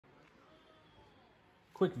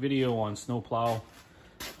quick video on snowplow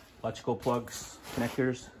electrical plugs,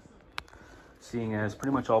 connectors. Seeing as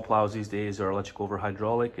pretty much all plows these days are electrical over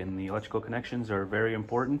hydraulic, and the electrical connections are very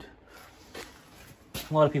important.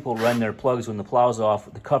 A lot of people run their plugs when the plow's off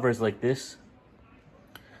with the covers like this.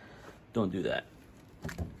 Don't do that.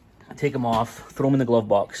 Take them off, throw them in the glove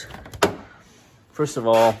box. First of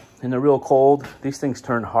all, in the real cold, these things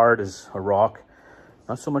turn hard as a rock.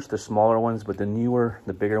 Not so much the smaller ones, but the newer,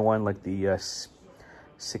 the bigger one, like the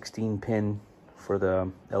 16 pin for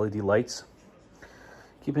the LED lights.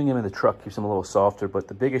 Keeping them in the truck keeps them a little softer, but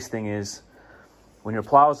the biggest thing is when your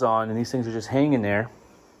plow's on and these things are just hanging there,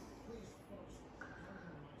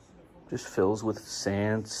 just fills with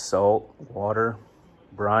sand, salt, water,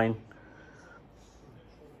 brine.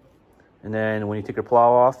 And then when you take your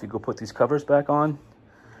plow off, you go put these covers back on,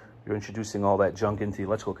 you're introducing all that junk into the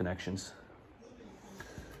electrical connections.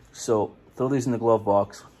 So throw these in the glove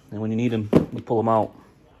box, and when you need them, you pull them out.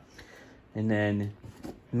 And then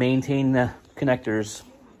maintain the connectors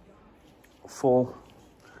full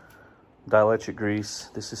dielectric grease.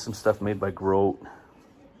 This is some stuff made by Grote,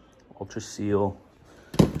 Ultra Seal.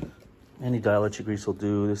 Any dielectric grease will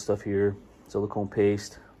do. This stuff here, silicone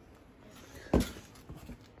paste.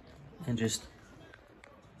 And just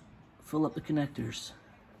fill up the connectors.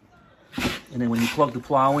 And then when you plug the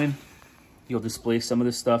plow in, you'll displace some of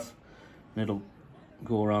this stuff, and it'll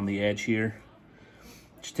go around the edge here.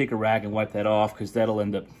 Just take a rag and wipe that off, because that'll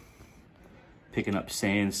end up picking up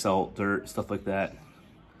sand, salt, dirt, stuff like that.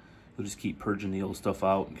 You'll just keep purging the old stuff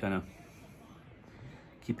out and kind of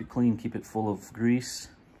keep it clean, keep it full of grease.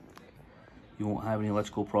 You won't have any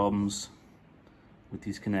electrical problems with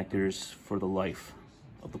these connectors for the life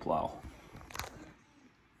of the plow.